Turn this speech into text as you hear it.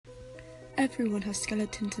Everyone has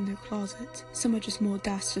skeletons in their closet. Some are just more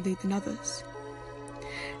dastardly than others.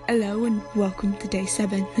 Hello and welcome to day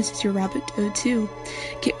 7. This is your Rabbit02.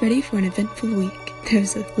 Get ready for an eventful week.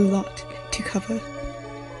 There's a lot to cover.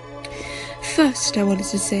 First, I wanted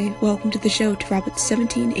to say welcome to the show to Rabbits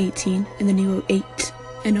 17, 18, and the new 08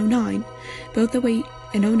 and 09. Both 08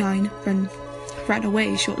 and 09 ran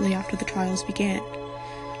away shortly after the trials began.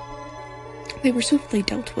 They were swiftly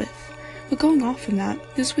dealt with. But going off from that,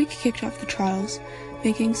 this week kicked off the trials,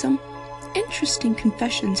 making some interesting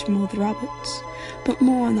confessions from all the rabbits, but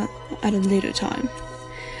more on that at a later time.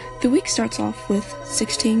 The week starts off with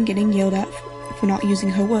 16 getting yelled at for not using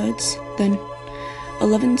her words, then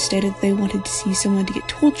 11 stated they wanted to see someone to get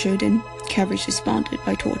tortured, and Cabbage responded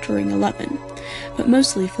by torturing 11, but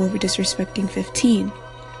mostly for disrespecting 15.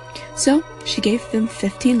 So, she gave them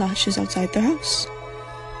 15 lashes outside their house.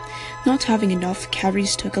 Not having enough,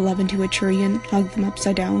 Cabbage took 11 to a tree and hugged them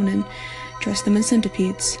upside down and dressed them in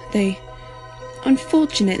centipedes. They,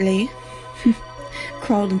 unfortunately,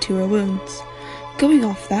 crawled into her wounds. Going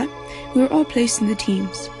off that, we were all placed in the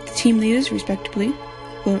teams. The team leaders, respectively,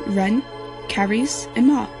 were Ren, Cabbage, and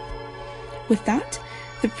Ma. With that,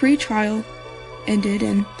 the pre-trial ended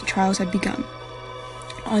and the trials had begun.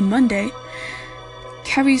 On Monday,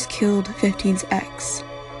 Cabbage killed 15's ex,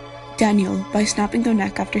 Daniel, by snapping their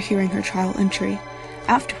neck after hearing her trial entry.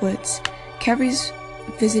 Afterwards, Cabbage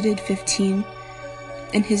visited 15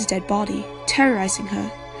 in his dead body, terrorizing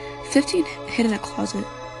her. 15 hid in a closet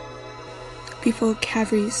before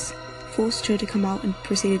Cabbage forced her to come out and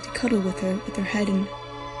proceeded to cuddle with her head in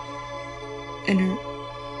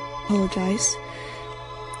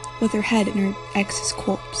her ex's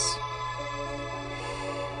corpse.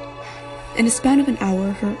 In a span of an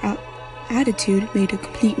hour, her attitude made a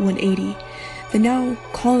complete 180. The now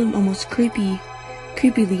calm, almost creepily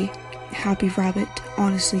happy rabbit,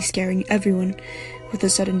 honestly scaring everyone with a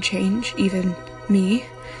sudden change, even me.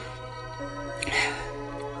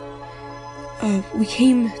 We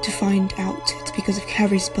came to find out it's because of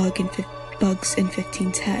Cabbage's bugs in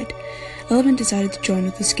 15's head. 11 decided to join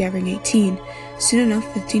with the scaring 18. Soon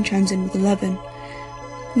enough, 15 chimes in with 11.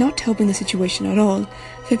 Not helping the situation at all,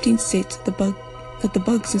 15 states that the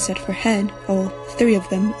bugs inside of her head, all 3 of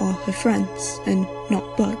them, are her friends, and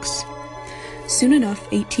not bugs. Soon enough,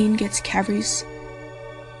 18 gets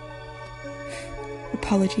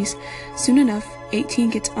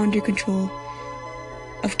under control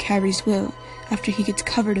of Cabbage's will after he gets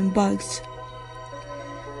covered in bugs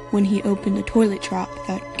when he opened a toilet trap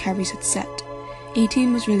that Cabbage had set.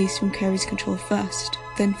 18 was released from Cabbage's control first,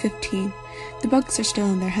 then 15. The bugs are still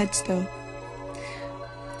in their heads though.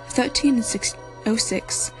 13 and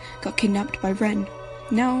 06 got kidnapped by Ren,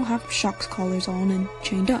 now have shock collars on and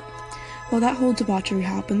chained up. While that whole debauchery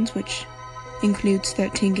happens, which includes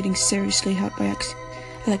 13 getting seriously hurt by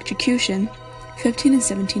electrocution, 15 and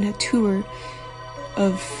 17 had a tour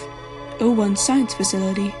of 01's science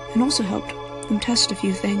facility and also helped them test a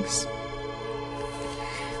few things.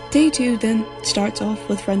 Day 2 then starts off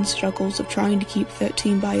with Ren's struggles of trying to keep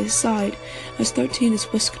 13 by his side, as 13 is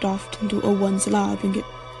whisked off into 01's lab and get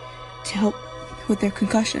to help with their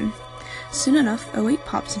concussion. Soon enough, 08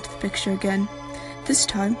 pops into the picture again, this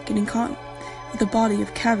time getting caught with the body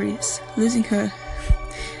of Cabbage, losing her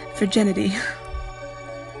virginity.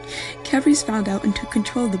 Cabbage found out and took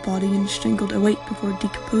control of the body and strangled 08 before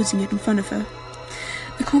decomposing it in front of her.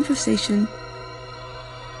 The conversation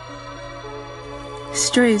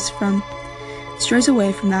strays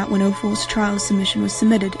away from that when 04's trial submission was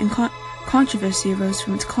submitted and controversy arose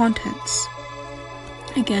from its contents.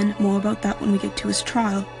 Again, more about that when we get to his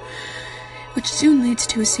trial, which soon leads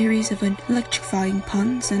to a series of electrifying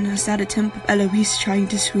puns and a sad attempt of Eloise trying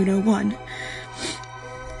to swoon 01.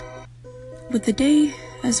 With the day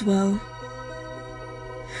as well,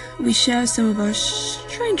 we share some of our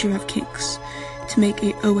stranger of kinks to make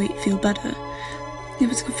 08 feel better. It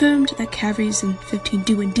was confirmed that Cabbage and 15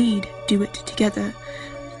 do indeed do it together,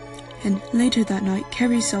 and later that night,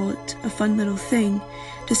 Cabbage saw it a fun little thing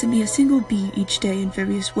to send me a single bee each day in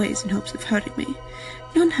various ways in hopes of hurting me.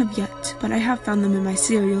 None have yet, but I have found them in my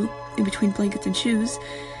cereal, in between blankets and shoes,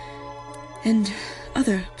 and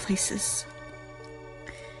other places.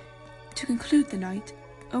 To conclude the night,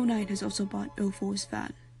 09 has also bought 04's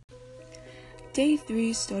van. Day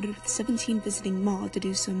 3 started with 17 visiting Ma to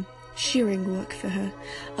do some shearing work for her,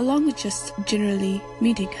 along with just generally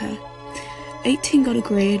meeting her. 18 got a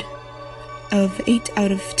grade of 8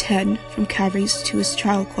 out of 10 from Cabbage to his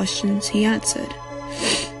trial questions he answered,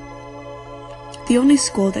 the only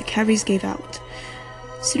score that Cabbage gave out.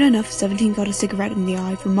 Soon enough, 17 got a cigarette in the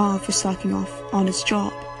eye from Ma for slacking off on his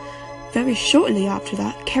job. Very shortly after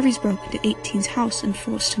that, Carrie's broke into 18's house and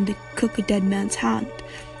forced him to cook a dead man's hand,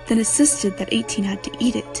 then insisted that 18 had to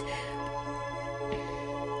eat it.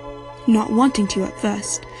 Not wanting to at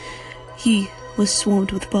first, he was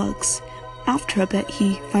swarmed with bugs. After a bit,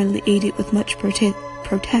 he finally ate it with much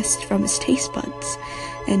protest from his taste buds,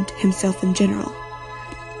 and himself in general.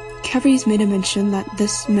 Carrie's made a mention that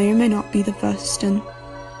this may or may not be the first and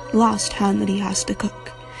last hand that he has to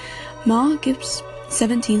cook. Ma gives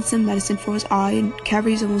 17 some medicine for his eye, and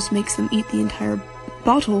Carrie's almost makes them eat the entire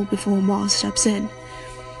bottle before Ma steps in.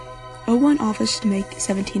 01 offers to make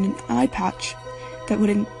 17 an eye patch that would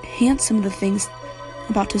enhance some of the things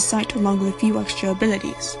about his sight along with a few extra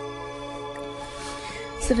abilities.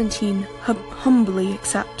 17 humbly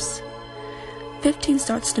accepts. 15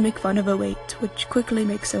 starts to make fun of 08, which quickly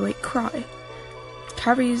makes 08 cry.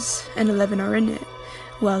 Carrie's and 11 are in it,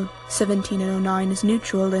 while 17 and 09 is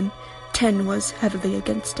neutral and 10 was heavily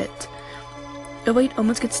against it. 08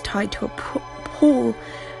 almost gets tied to a pole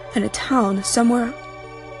in a town somewhere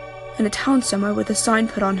with a sign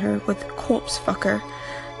put on her with corpse fucker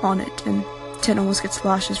on it, and 10 almost gets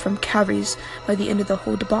lashes from Carrie's by the end of the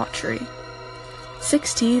whole debauchery.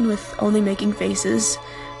 16, with only making faces,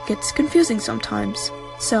 gets confusing sometimes,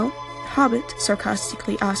 so Hobbit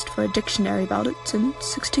sarcastically asked for a dictionary about it, and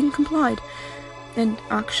 16 complied, and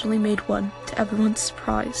actually made one, to everyone's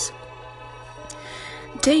surprise.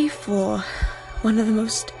 Day 4, one of the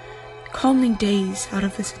most calming days out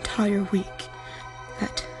of this entire week.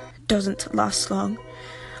 That doesn't last long.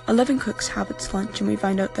 11 cooks Hobbit's lunch, and we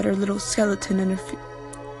find out that her little skeleton in the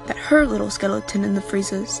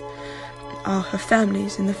freezers are her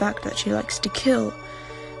family's, and the fact that she likes to kill.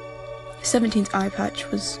 17's eye patch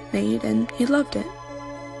was made, and he loved it.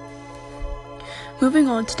 Moving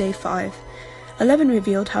on to day 5, 11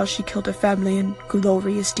 revealed how she killed her family in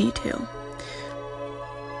glorious detail.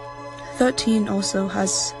 13 also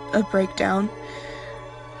has a breakdown,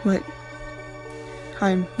 but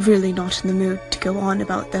I'm really not in the mood to go on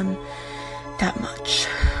about them that much.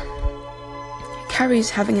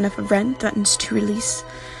 Carrie's having enough of Ren threatens to release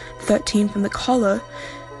 13 from the collar.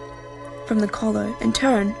 In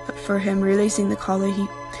turn, for him releasing the collar,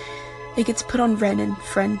 it gets put on Ren, and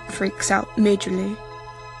Ren freaks out majorly.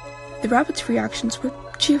 The rabbits' reactions were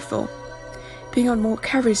cheerful, being on more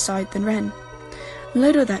Carrie's side than Ren.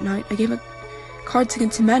 Later that night, a game of Cards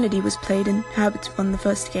Against Humanity was played, and Hobbits won the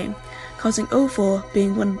first game, causing 04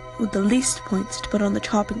 being one with the least points to put on the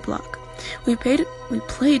chopping block. We played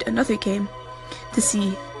another game to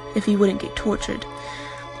see if he wouldn't get tortured,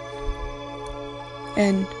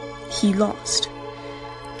 and he lost,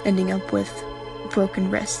 ending up with broken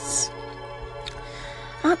wrists.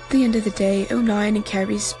 At the end of the day, 09 and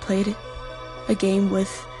Carrie's played a game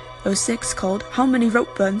with 06 called How Many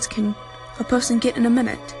Rope Burns Can a Person Get in a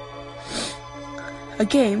Minute? A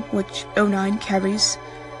game which 09 carries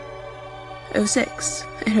 06,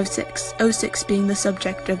 and 06 being the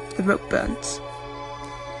subject of the rope burns.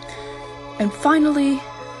 And finally,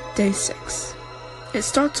 day 6. It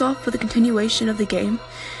starts off with a continuation of the game,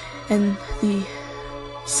 and the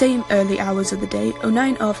same early hours of the day.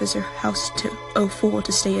 09 offers her house to 04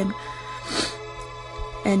 to stay in,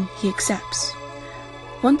 and he accepts.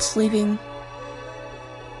 Once leaving,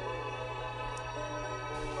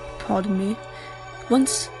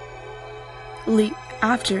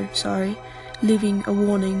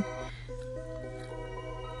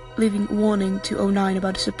 leaving warning to 09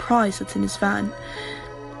 about a surprise that's in his van.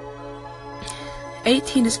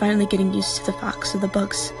 18 is finally getting used to the facts of the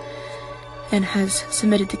bugs and has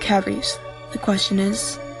submitted to Carrie's. The question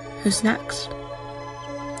is, who's next?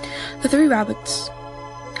 The 3 rabbits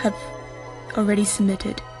have already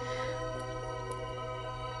submitted.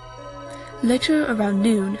 Later around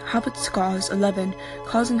noon, Hobbit scars 11,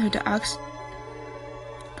 causing her to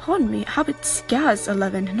Hobbit scares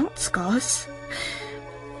 11, not scars.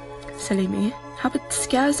 Silly me. Hobbit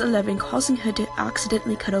scares 11, causing her to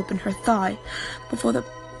accidentally cut open her thigh.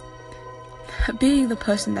 Being the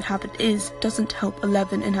person that Hobbit is doesn't help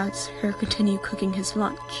 11 and has her continue cooking his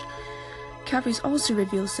lunch. Carrie's also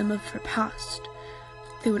reveals some of her past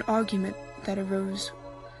through an argument that arose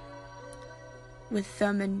with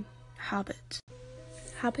them and Hobbit.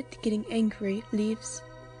 Hobbit, getting angry, leaves,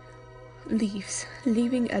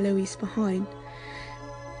 leaving Eloise behind.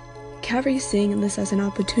 Carrie, seeing this as an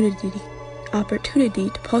opportunity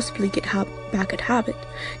to possibly get back at Hobbit,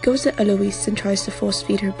 goes at Eloise and tries to force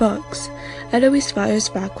feed her bugs. Eloise fires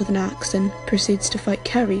back with an axe and proceeds to fight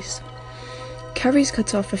Carrie's. Carrie's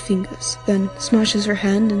cuts off her fingers, then smashes her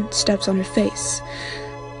hand and steps on her face.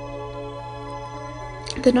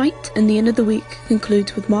 The night and the end of the week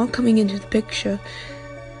concludes with Ma coming into the picture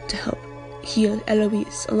to help heal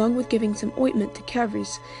Eloise, along with giving some ointment to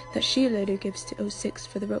Carries that she later gives to 06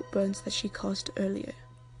 for the rope burns that she caused earlier.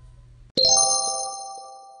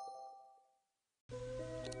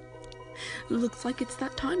 Looks like it's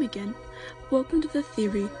that time again. Welcome to the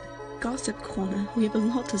Theory Gossip Corner. We have a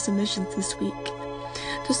lot of submissions this week.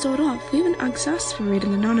 To start off, we have an exasperated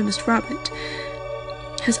anonymous rabbit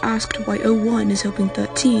has asked why 01 is helping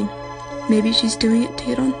 13. Maybe she's doing it to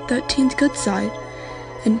get on 13's good side,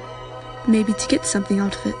 and maybe to get something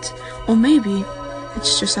out of it. Or maybe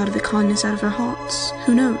it's just out of the kindness out of her heart.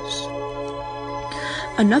 Who knows?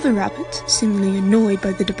 Another rabbit, seemingly annoyed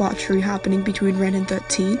by the debauchery happening between Ren and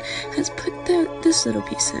 13, has put this little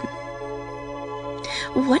piece in.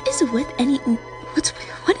 What is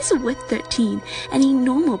with 13? Any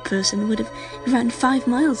normal person would have run 5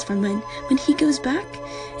 miles from when he goes back,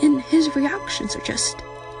 and his reactions are just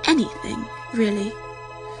anything, really.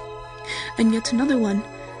 And yet another one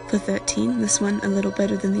for 13, this one a little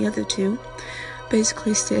better than the other two,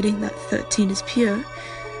 basically stating that 13 is pure.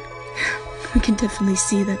 We can definitely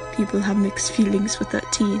see that people have mixed feelings with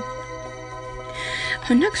 13.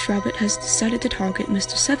 Our next rabbit has decided to target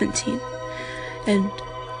Mr. 17, and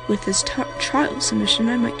with his trial submission,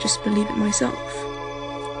 I might just believe it myself.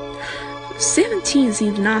 17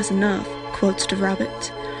 seems nice enough, quotes the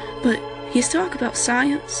rabbit, but he's talking about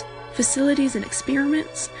science, facilities, and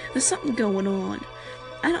experiments. There's something going on.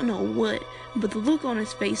 I don't know what, but the look on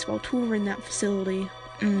his face while touring that facility,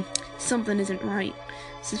 something isn't right.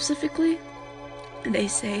 Specifically, they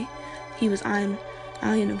say he was eyeing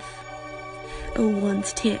of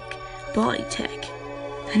 01's tech, body tech.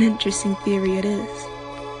 An interesting theory it is.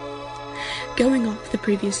 Going off the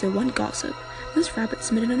previous 01 gossip, this rabbit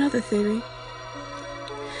submitted another theory.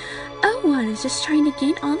 01 is just trying to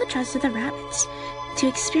gain all the trust of the rabbits to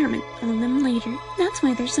experiment on them later. That's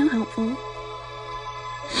why they're so helpful.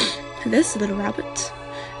 This little rabbit,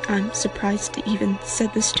 I'm surprised to even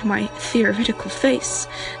said this to my theoretical face,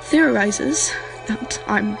 theorizes that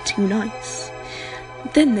I'm too nice.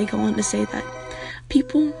 Then they go on to say that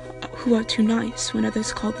people who are too nice when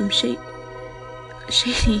others call them shady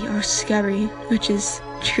are scary, which is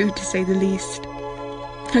true to say the least.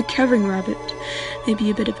 A caring rabbit, maybe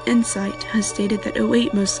a bit of insight, has stated that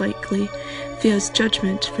 08 most likely fears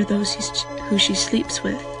judgment for those who she sleeps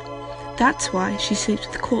with. That's why she sleeps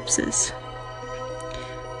with corpses.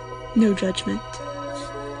 No judgment.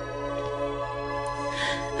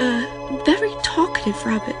 A very talkative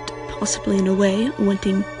rabbit, possibly in a way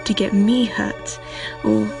wanting to get me hurt,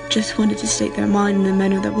 or just wanted to state their mind in a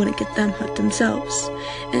manner that wouldn't get them hurt themselves,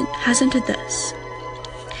 and has entered this.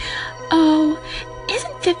 Oh,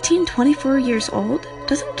 isn't 15 24 years old?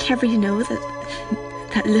 Doesn't Carrie know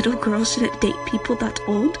that little girls shouldn't date people that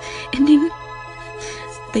old? And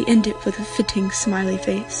they end it with a fitting smiley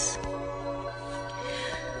face.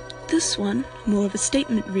 This one, more of a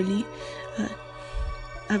statement really.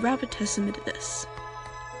 A rabbit has submitted this.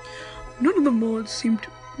 None of the mods seem to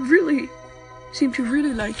really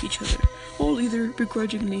like each other. All either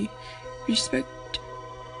begrudgingly respect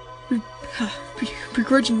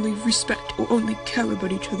or only care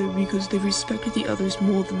about each other because they respect the others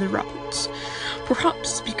more than the rabbits.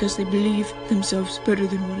 Perhaps because they believe themselves better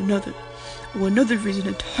than one another, or another reason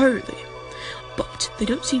entirely. But they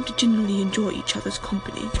don't seem to genuinely enjoy each other's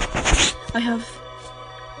company. I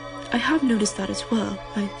have noticed that as well.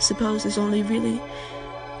 I suppose they're only really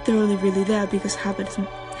there because habit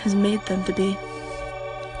has made them to be.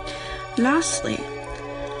 Lastly,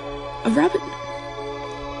 a rabbit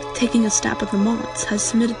taking a stab at the mods has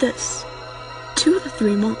submitted this. 2 of the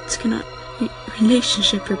 3 mods cannot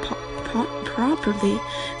relationship properly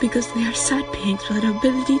because they are sad beings with an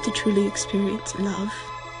ability to truly experience love.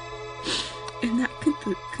 And that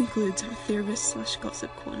concludes our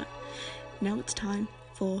theorist/gossip corner. Now it's time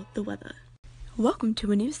for the weather. Welcome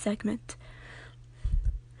to a new segment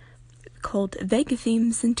called Vague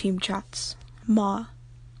Themes and Team Chats. Ma.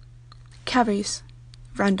 Carries.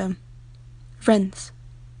 Random. Friends.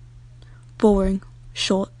 Boring.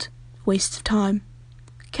 Short. Waste of time.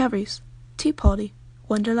 Carries. Tea Party.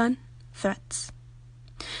 Wonderland. Threats.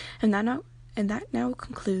 And that now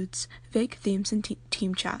concludes Vague Themes and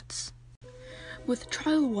Team Chats. With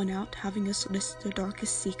Trial 1 out having us list the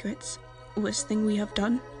darkest secrets, worst thing we have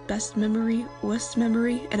done, best memory, worst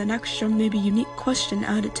memory, and an extra maybe unique question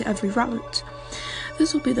added to every rabbit.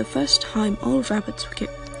 This will be the first time all rabbits will get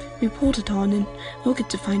reported on, and we'll get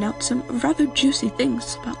to find out some rather juicy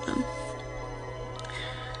things about them.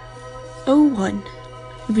 01.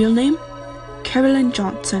 Real name? Carolyn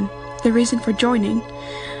Johnson. The reason for joining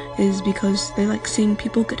is because they like seeing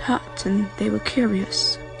people get hurt and they were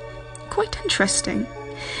curious. Quite interesting.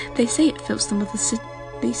 They say it fills them with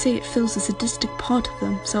they say it fills a sadistic part of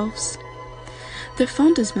themselves. Their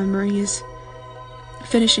fondest memory is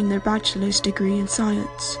finishing their bachelor's degree in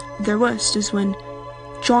science. Their worst is when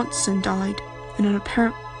Johnson died in an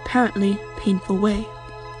apparently painful way.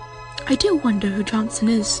 I do wonder who Johnson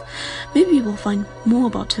is. Maybe we'll find more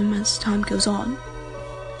about him as time goes on.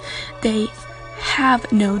 They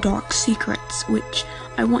have no dark secrets, which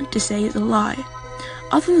I want to say is a lie.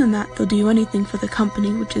 Other than that, they'll do anything for the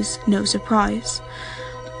company, which is no surprise.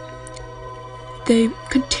 They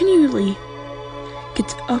continually get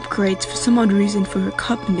upgrades for some odd reason for her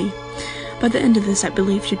company. By the end of this, I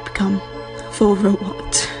believe she'd become full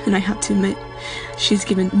robot, and I have to admit, she's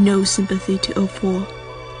given no sympathy to O4.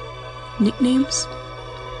 Nicknames?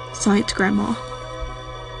 Science Grandma.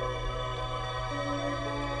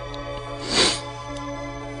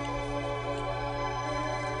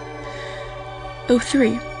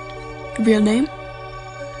 O3. Real name?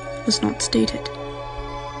 Was not stated.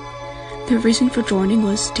 Their reason for joining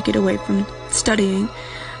was to get away from studying,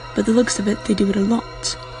 but the looks of it, they do it a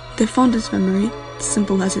lot. Their fondest memory,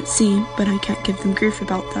 simple as it seemed, but I can't give them grief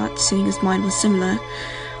about that, seeing as mine was similar.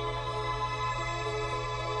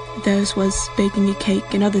 Theirs was baking a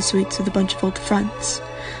cake and other sweets with a bunch of old friends.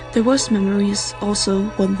 Their worst memory is also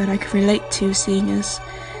one that I can relate to, seeing as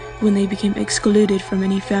when they became excluded from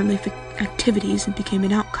any family activities and became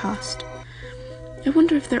an outcast. I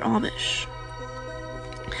wonder if they're Amish.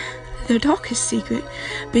 Their darkest secret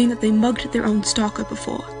being that they mugged their own stalker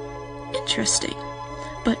before. Interesting.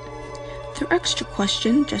 But their extra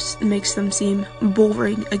question just makes them seem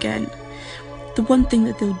boring again. The one thing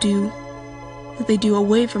that they do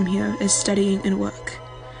away from here is studying and work.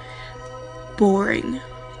 Boring.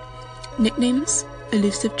 Nicknames?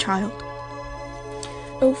 Elusive Child.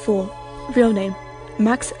 04. Real name?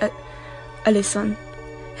 Max Ellison.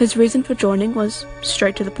 His reason for joining was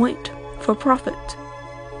straight to the point, for profit.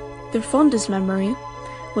 Their fondest memory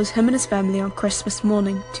was him and his family on Christmas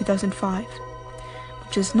morning 2005,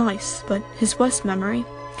 which is nice, but his worst memory,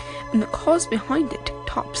 and the cause behind it,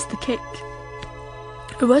 tops the cake.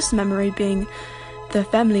 The worst memory being the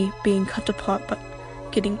family being cut apart, but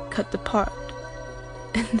getting cut apart,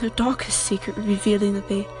 and their darkest secret revealing that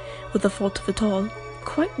they were the fault of it all.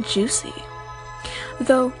 Quite juicy.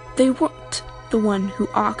 Though they weren't the one who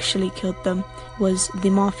actually killed them, was the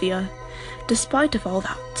Mafia. Despite of all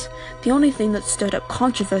that, the only thing that stirred up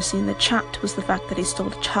controversy in the chat was the fact that he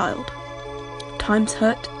stole a child. Times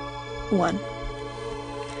hurt? 1.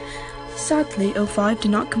 Sadly, 05 did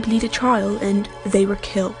not complete a trial and they were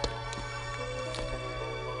killed.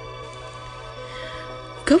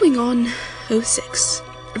 Going on, 06.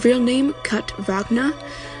 Real name, Kurt Wagner.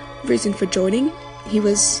 Reason for joining? He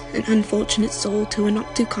was an unfortunate soul to a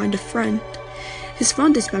not too kind of friend. His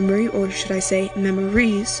fondest memory, or should I say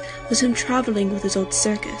memories, was him traveling with his old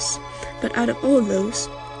circus. But out of all those,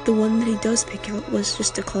 the one that he does pick out was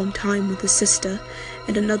just to calm time with his sister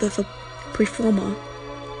and another performer.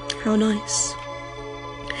 How nice.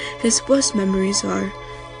 His worst memories are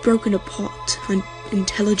broken apart,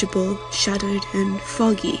 unintelligible, shattered, and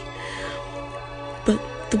foggy. But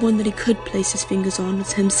the one that he could place his fingers on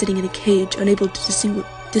was him sitting in a cage, unable to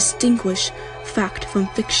distinguish fact from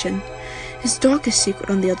fiction. His darkest secret,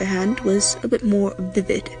 on the other hand, was a bit more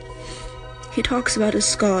vivid. He talks about his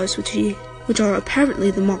scars, which are apparently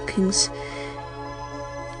the markings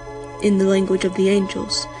in the language of the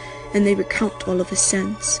angels, and they recount all of his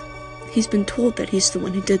sins. He's been told that he's the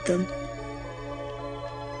one who did them.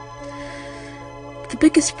 The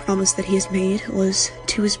biggest promise that he has made was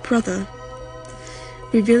to his brother,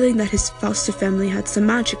 revealing that his foster family had some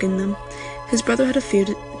magic in them. His brother had a fear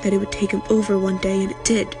that it would take him over one day, and it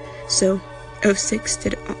did. So 06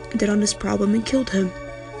 did on his problem and killed him.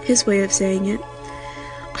 His way of saying it,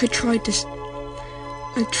 I tried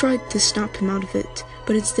to snap him out of it,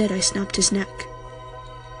 but instead I snapped his neck.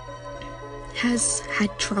 Has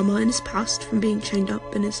had trauma in his past from being chained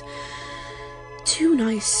up and is too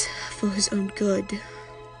nice for his own good.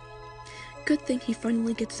 Good thing he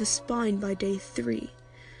finally gets a spine by day 3.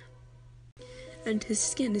 And his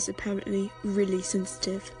skin is apparently really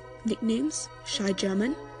sensitive. Nicknames? Shy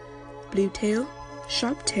German, Blue Tail,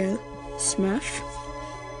 Sharp Tail, Smurf,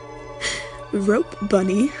 Rope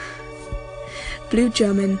Bunny, Blue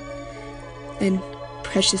German, and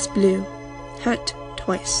Precious Blue. Hurt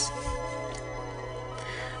twice.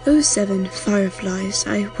 07 Fireflies.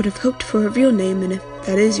 I would have hoped for a real name, and if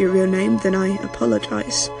that is your real name, then I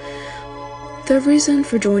apologize. Their reason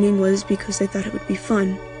for joining was because they thought it would be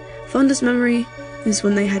fun. Fondest memory is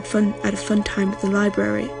when they had a fun time at the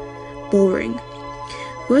library. Boring.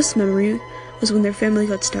 Worst memory was when their family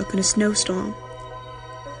got stuck in a snowstorm.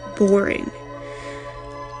 boring.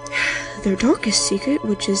 Their darkest secret,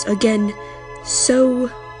 which is again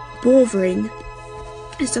so boring,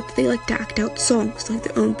 is that they like to act out songs like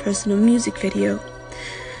their own personal music video.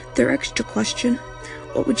 Their extra question,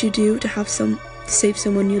 what would you do to save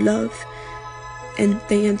someone you love? And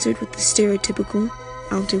they answered with the stereotypical,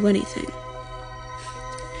 I'll do anything.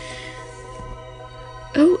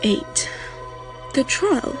 08. The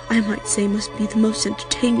trial, I might say, must be the most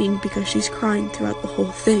entertaining because she's crying throughout the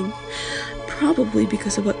whole thing, probably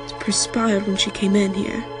because of what perspired when she came in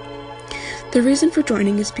here. The reason for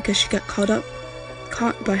joining is because she got caught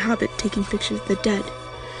by habit taking pictures of the dead,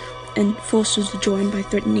 and forced her to join by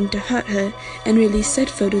threatening to hurt her and release said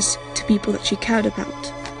photos to people that she cared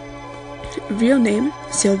about. Real name,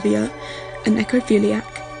 Sylvia, a necrophiliac,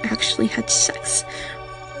 actually had sex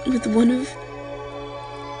with one of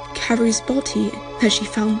Carrie's body that she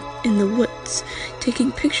found in the woods, takes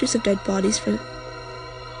pictures of dead bodies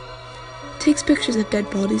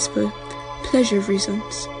for pleasure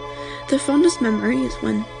reasons. The fondest memory is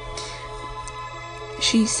when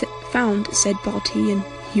she found said body, and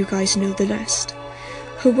you guys know the rest.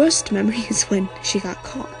 Her worst memory is when she got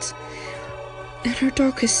caught. And her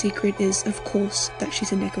darkest secret is, of course, that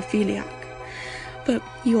she's a necrophiliac. But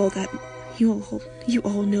you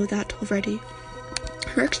all know that already.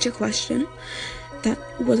 Her extra question, that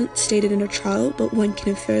wasn't stated in her trial, but one can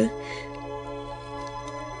infer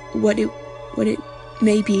what it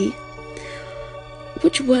may be.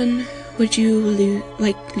 Which one would you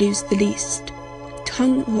lose the least?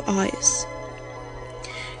 Tongue or eyes?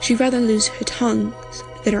 She'd rather lose her tongue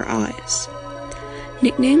than her eyes.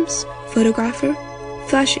 Nicknames? Photographer?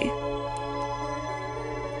 Flashy.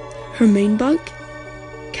 Her main bug?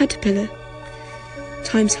 Caterpillar.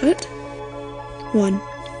 Times hurt? 1.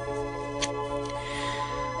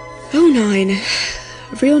 09.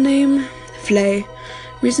 Real name? Flay.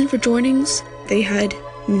 Reason for joinings? They had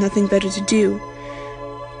nothing better to do.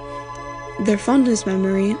 Their fondest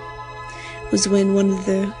memory was when one of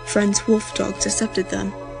their friends' wolf dogs accepted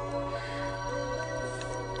them.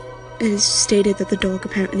 It is stated that the dog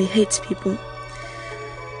apparently hates people,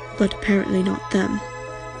 but apparently not them.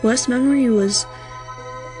 Worst memory was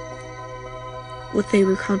what they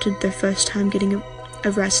recounted their first time getting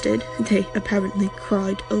arrested. They apparently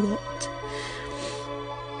cried a lot.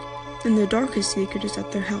 And their darkest secret is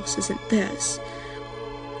that their house isn't theirs.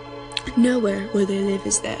 Nowhere where they live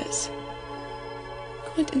is theirs.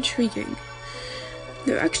 Quite intriguing.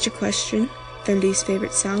 Their extra question, their least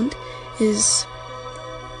favorite sound, is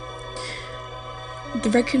the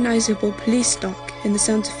recognizable police knock and the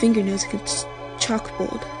sounds of fingernails against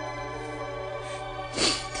chalkboard.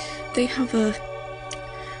 They have a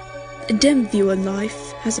dim view on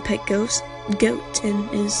life, has a pet goat,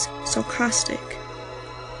 and is sarcastic.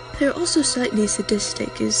 They're also slightly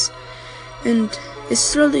sadistic, and is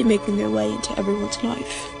slowly making their way into everyone's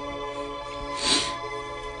life.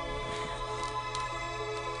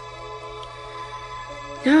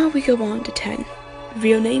 Now we go on to 10.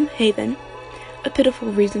 Real name, Haven. A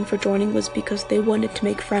pitiful reason for joining was because they wanted to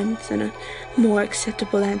make friends, and a more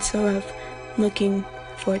acceptable answer of looking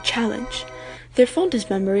for a challenge. Their fondest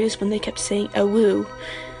memory is when they kept saying "awoo,"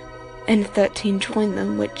 and 13 joined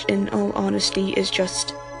them, which in all honesty is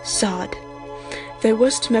just sad. Their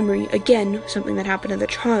worst memory, again something that happened in the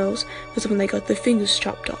trials, was when they got their fingers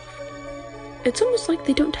chopped off. It's almost like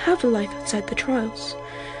they don't have a life outside the trials.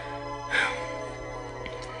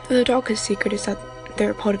 The darkest secret is that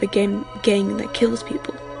they're part of a gang that kills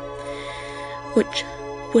people, which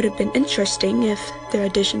would have been interesting if their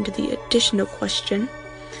addition to the additional question,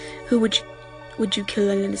 who would you kill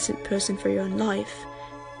an innocent person for your own life,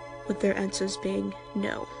 with their answers being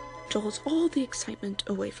no, draws all the excitement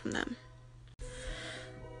away from them.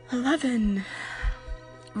 11.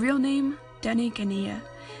 Real name, Danny Gania.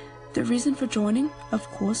 The reason for joining, of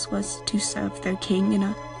course, was to serve their king in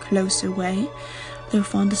a closer way. Their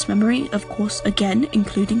fondest memory, of course, again,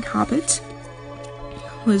 including habits,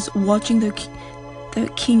 was watching their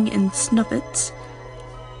king and Snuffets,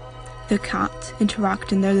 their cat,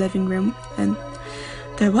 interact in their living room, and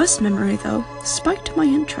their worst memory, though, spiked my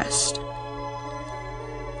interest.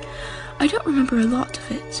 I don't remember a lot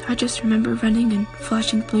of it. I just remember running and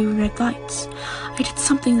flashing blue and red lights. I did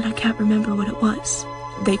something that I can't remember what it was.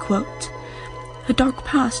 They quote, "A dark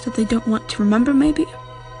past that they don't want to remember, maybe?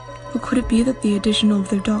 Or could it be that the addition of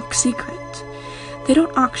their dark secret? They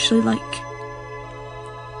don't actually like..."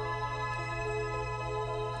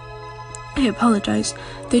 I apologize.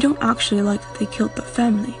 They don't actually like that they killed their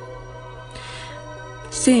family.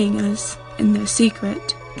 Seeing as, in their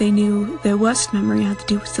secret, they knew their worst memory had to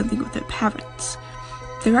do with something with their parents.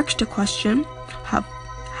 Their extra question,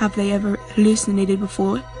 have they ever hallucinated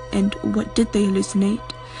before, and what did they hallucinate,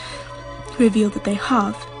 reveal that they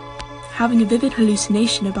have, having a vivid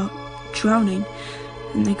hallucination about drowning,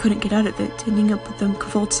 and they couldn't get out of it, ending up with them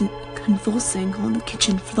convulsing on the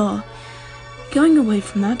kitchen floor. Going away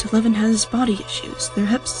from that, Eleven has body issues, their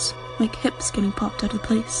hips getting popped out of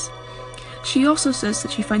place. She also says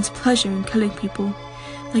that she finds pleasure in killing people,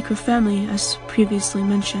 like her family, as previously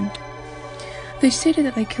mentioned. They stated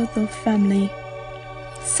that they killed their family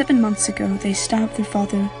 7 months ago. They stabbed their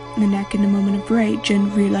father in the neck in a moment of rage,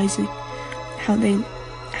 and realizing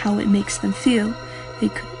how it makes them feel, they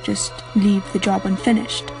could just leave the job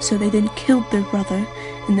unfinished. So they then killed their brother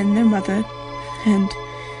and then their mother, and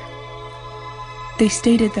they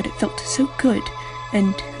stated that it felt so good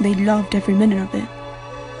and they loved every minute of it.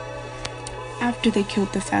 After they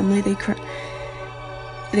killed their family, they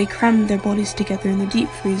crammed their bodies together in the deep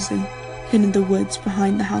freeze and hid in the woods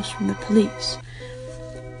behind the house from the police,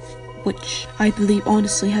 which I believe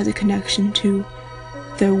honestly has a connection to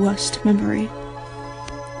their worst memory.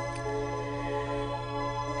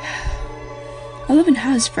 11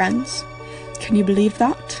 has friends. Can you believe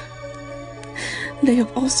that? They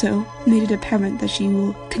have also made it apparent that she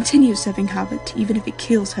will continue serving Habit even if it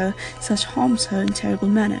kills her / harms her in terrible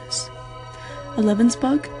manners. 11's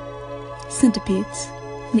bug? Centipedes.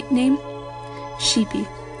 Nickname? Sheepy.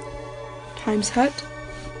 Times hurt?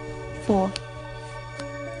 4.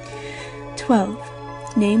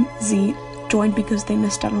 12. Name? Z. Joined because they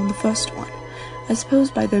missed out on the first one. I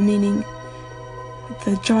suppose by their meaning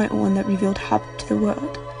the giant one that revealed Habit to the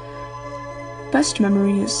world. Best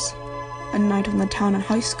memory is a night on the town at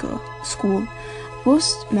high school.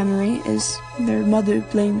 Worst memory is their mother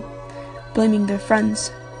blaming their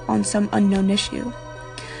friends on some unknown issue.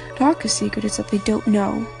 Darkest secret is that they don't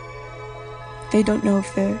know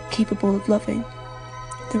if they're capable of loving.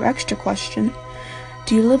 Their extra question,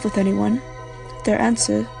 do you live with anyone? Their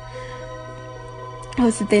answer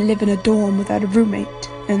was that they live in a dorm without a roommate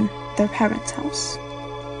in their parents' house.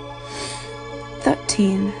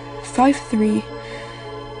 13. 5-3.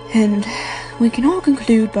 And we can all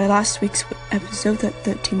conclude by last week's episode that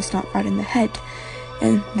 13's not right in the head,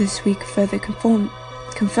 and this week further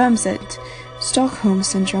confirms it. Stockholm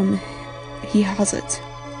Syndrome, he has it.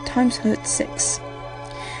 Times hurt 6.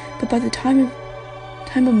 But by the time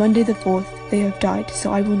of Monday the 4th, they have died,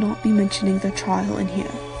 so I will not be mentioning their trial in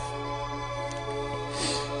here.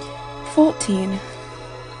 14.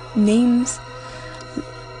 Names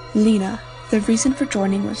Lena. The reason for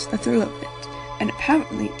joining was the thrill of it, and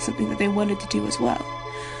apparently it's something that they wanted to do as well.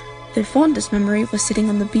 Their fondest memory was sitting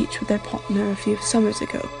on the beach with their partner a few summers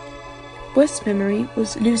ago. Worst memory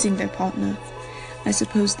was losing their partner. I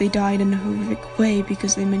suppose they died in a horrific way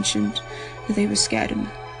because they mentioned that they were scared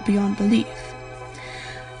beyond belief.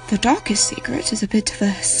 The darkest secret is a bit of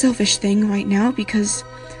a selfish thing right now because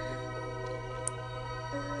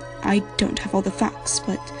I don't have all the facts,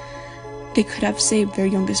 but they could have saved their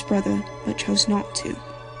youngest brother, but chose not to.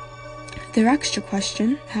 Their extra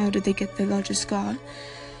question, how did they get their largest scar,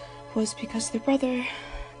 was because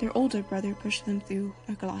their older brother pushed them through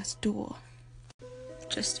a glass door.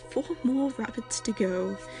 Just 4 more rabbits to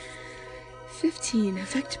go. 15.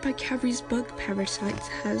 Affected by Carrie's bug parasite,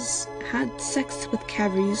 has had sex with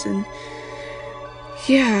Carrie's, and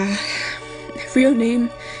yeah. Real name,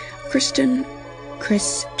 Kristen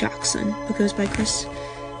Chris Jackson, but goes by Chris.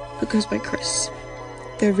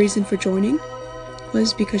 Their reason for joining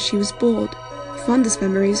was because she was bored. Fondest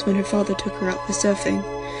memories when her father took her out for surfing.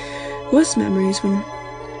 Worst memories when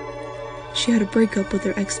she had a breakup with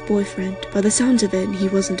her ex-boyfriend. By the sounds of it, he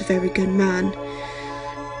wasn't a very good man.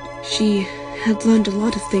 She had learned a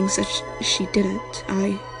lot of things that she didn't.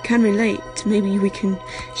 I can relate. Maybe we can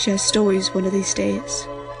share stories one of these days.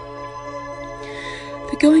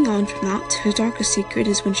 But going on from that, her darkest secret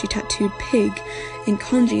is when she tattooed pig in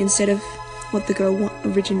kanji instead of what the girl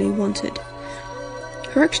originally wanted.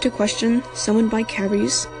 Her extra question, summoned by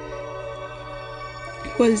Carrie's,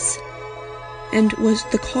 was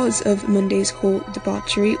the cause of Monday's whole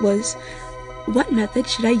debauchery, was, what method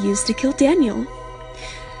should I use to kill Daniel?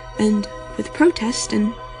 And with protest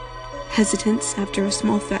and hesitance after a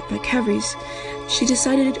small threat by Carrie's, she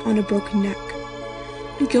decided on a broken neck.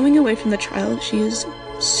 Going away from the trial, she is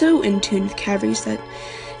so in tune with Carrie's that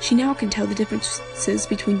she now can tell the differences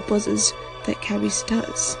between buzzes that Carrie's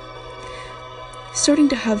does. Starting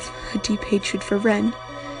to have a deep hatred for Ren.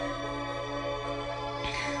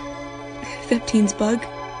 15's bug,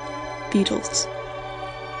 Beatles.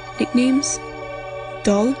 Nicknames,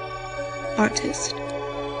 Doll, Artist.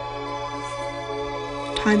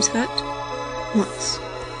 Times hurt, once.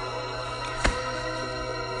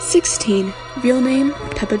 16. Real name,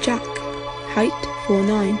 Pepper Jack. Height,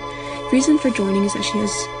 4'9". Reason for joining is that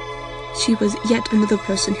she was yet another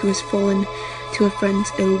person who has fallen to a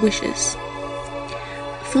friend's ill wishes.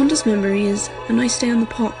 Fondest memory is a nice day on the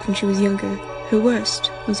park when she was younger. Her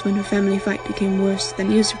worst was when her family fight became worse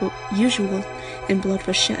than usual and blood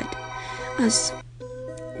was shed. As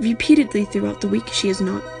repeatedly throughout the week she has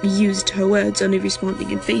not used her words, only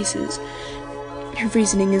responding in faces. Her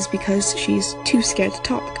reasoning is because she's too scared to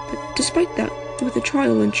talk, but despite that, with a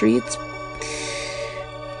trial entry,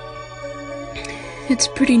 it's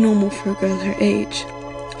pretty normal for a girl her age,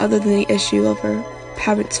 other than the issue of her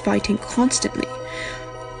parents fighting constantly.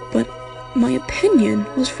 But my opinion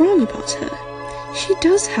was wrong about her. She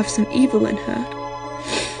does have some evil in her.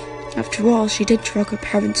 After all, she did drug her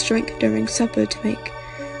parents' drink during supper to make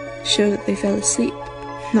sure that they fell asleep.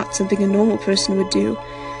 Not something a normal person would do.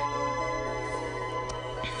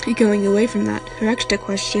 Going away from that, her extra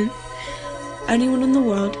question, anyone in the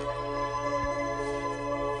world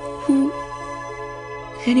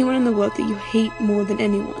that you hate more than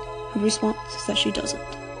anyone? Her response is that she doesn't.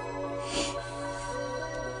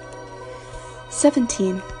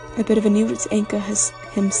 17. A bit of a news anchor has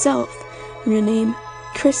himself, renamed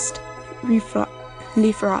Chris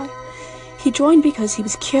Lefray. He joined because he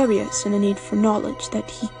was curious and a need for knowledge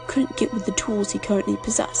that he couldn't get with the tools he currently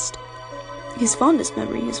possessed. His fondest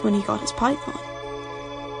memory is when he got his python,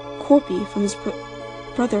 Corpy, from his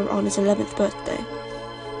brother on his 11th birthday.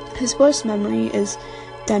 His worst memory is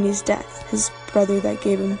Danny's death, his brother that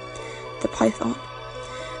gave him the python,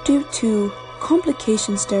 due to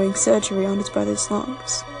complications during surgery on his brother's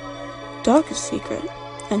lungs. Darkest secret,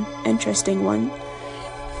 an interesting one,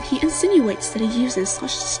 he insinuates that he uses /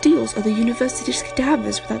 steals other universities'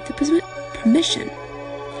 cadavers without their permission.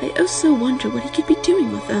 I also wonder what he could be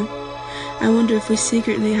doing with them. I wonder if we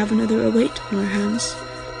secretly have another 08 on our hands.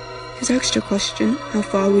 His extra question, how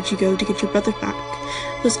far would you go to get your brother back,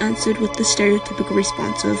 was answered with the stereotypical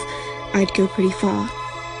response of, I'd go pretty far.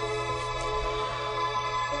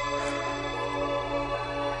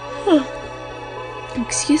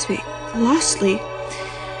 Excuse me. Lastly,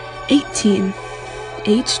 18.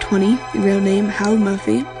 Age 20, real name Hal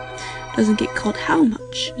Murphy. Doesn't get called Hal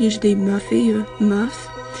much, usually Murphy or Murph.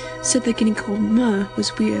 Said that getting called Mur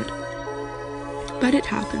was weird. But it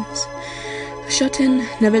happens. Shut-in,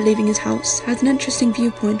 never leaving his house, has an interesting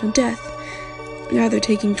viewpoint on death, rather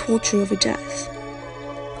taking torture over death.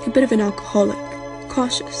 A bit of an alcoholic,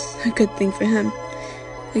 cautious, a good thing for him.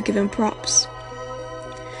 I give him props.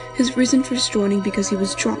 His reason for joining because he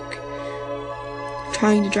was drunk,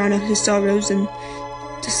 trying to drown out his sorrows and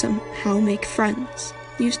to somehow make friends.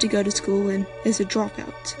 He used to go to school and is a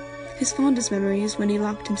dropout. His fondest memory is when he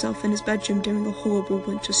locked himself in his bedroom during a horrible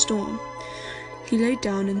winter storm. He laid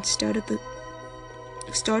down and started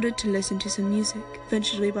to listen to some music.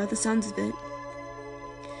 Eventually, by the sounds of it,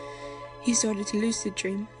 he started to lucid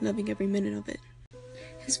dream, loving every minute of it.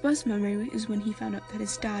 His worst memory is when he found out that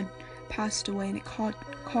his dad passed away in a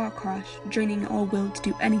car crash, draining all will to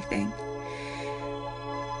do anything.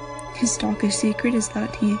 His darkest secret is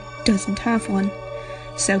that he doesn't have one,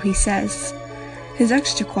 so he says. His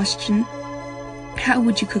extra question, how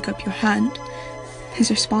would you cook up your hand? His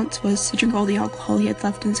response was to drink all the alcohol he had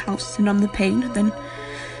left in his house to numb the pain, then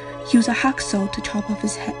use a hacksaw to chop off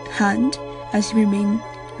his hand, as he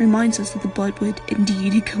reminds us that the blood would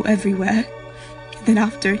indeed go everywhere. Then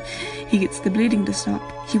after he gets the bleeding to stop,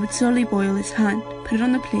 he would slowly boil his hand, put it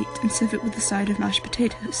on the plate, and serve it with a side of mashed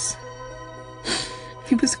potatoes.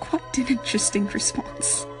 It was quite an interesting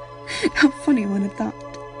response. How funny one at that.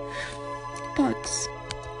 Bugs.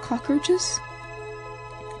 Cockroaches.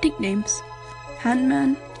 Nicknames.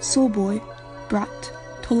 Handman, Soul Boy, Brat,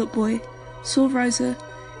 Toilet Boy, Soul Riser,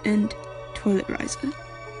 and Toilet Riser.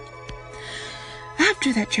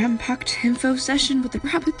 After that jam-packed info session with the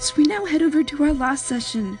rabbits, we now head over to our last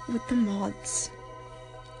session with the mods.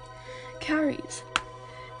 Carries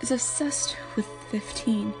is obsessed with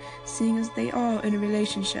 15, seeing as they are in a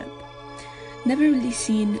relationship. Never really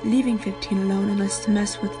seen leaving 15 alone unless to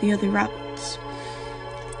mess with the other rabbits.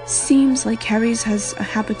 Seems like Carries has a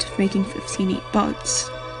habit of making 15 eat bugs.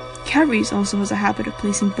 Carries also has a habit of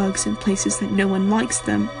placing bugs in places that no one likes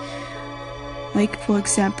them. Like, for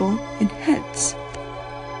example, in heads.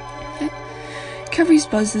 Carries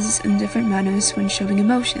buzzes in different manners when showing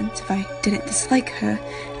emotions. If I didn't dislike her,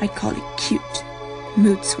 I'd call it cute.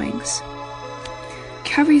 Mood swings.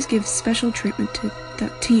 Carries gives special treatment to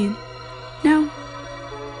 13. Now,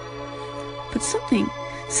 but something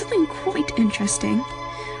quite interesting.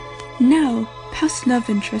 Now, past love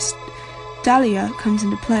interest Dahlia comes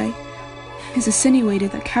into play. It's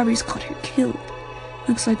insinuated that Carries got her killed.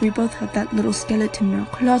 Looks like we both have that little skeleton in our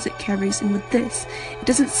closet, Carries, and with this, it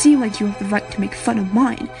doesn't seem like you have the right to make fun of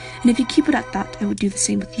mine, and if you keep it at that, I would do the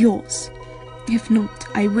same with yours. If not,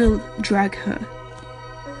 I will drag her.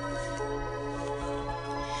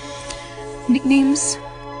 Nicknames: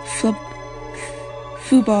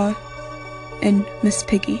 Fubar and Miss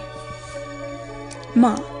Piggy.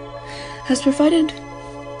 Ma has provided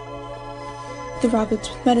the rabbits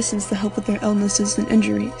with medicines to help with their illnesses and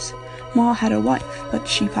injuries. Ma had a wife, but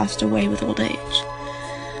she passed away with old age.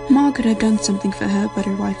 Ma could have done something for her, but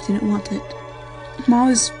her wife didn't want it. Ma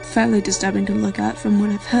is fairly disturbing to look at from what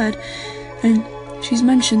I've heard, and she's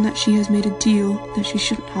mentioned that she has made a deal that she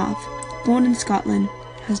shouldn't have. Born in Scotland,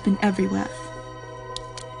 has been everywhere.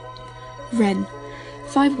 Ren,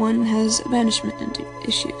 5'1", has banishment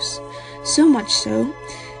issues, so much so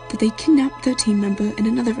that they kidnapped their team member and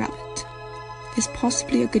another rabbit. Is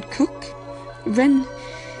possibly a good cook? Ren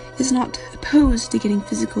is not opposed to getting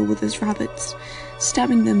physical with his rabbits,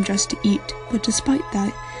 stabbing them just to eat, but despite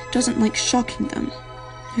that, doesn't like shocking them.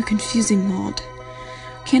 A confusing mod.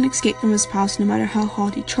 Can't escape from his past no matter how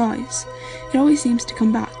hard he tries. It always seems to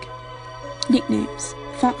come back. Nicknames: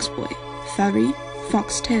 Foxboy, Furry,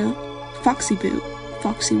 Foxtail, Foxyboo,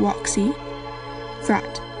 Foxy Woxy,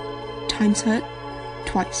 Rat, Times Hurt,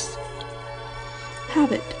 Twice.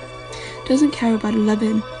 Habit: doesn't care about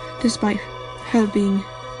Eleven, despite her being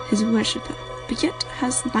his worshipper, but yet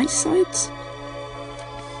has nice sides.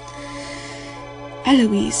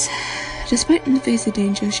 Eloise: despite in the face of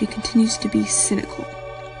danger, she continues to be cynical.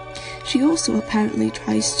 She also apparently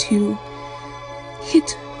tries to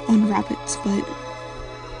hit on rabbits, but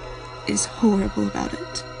is horrible about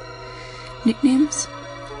it. Nicknames: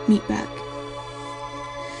 Meatbag.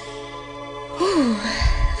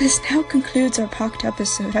 This now concludes our Pocked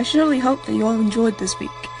episode. I surely hope that you all enjoyed this week.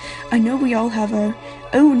 I know we all have our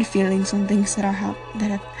own feelings on things that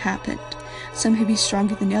have happened. Some may be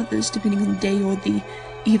stronger than the others, depending on the day or the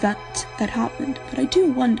event that happened, but I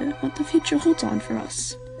do wonder what the future holds on for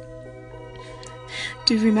us.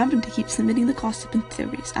 Do remember to keep submitting the gossip and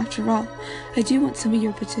theories. After all, I do want some of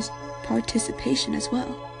your participation as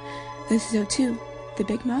well. This is O2, the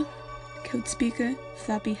Big Mouth, Code Speaker,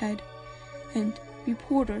 Flappy Head, and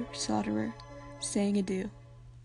Reporter Slaughterer saying adieu.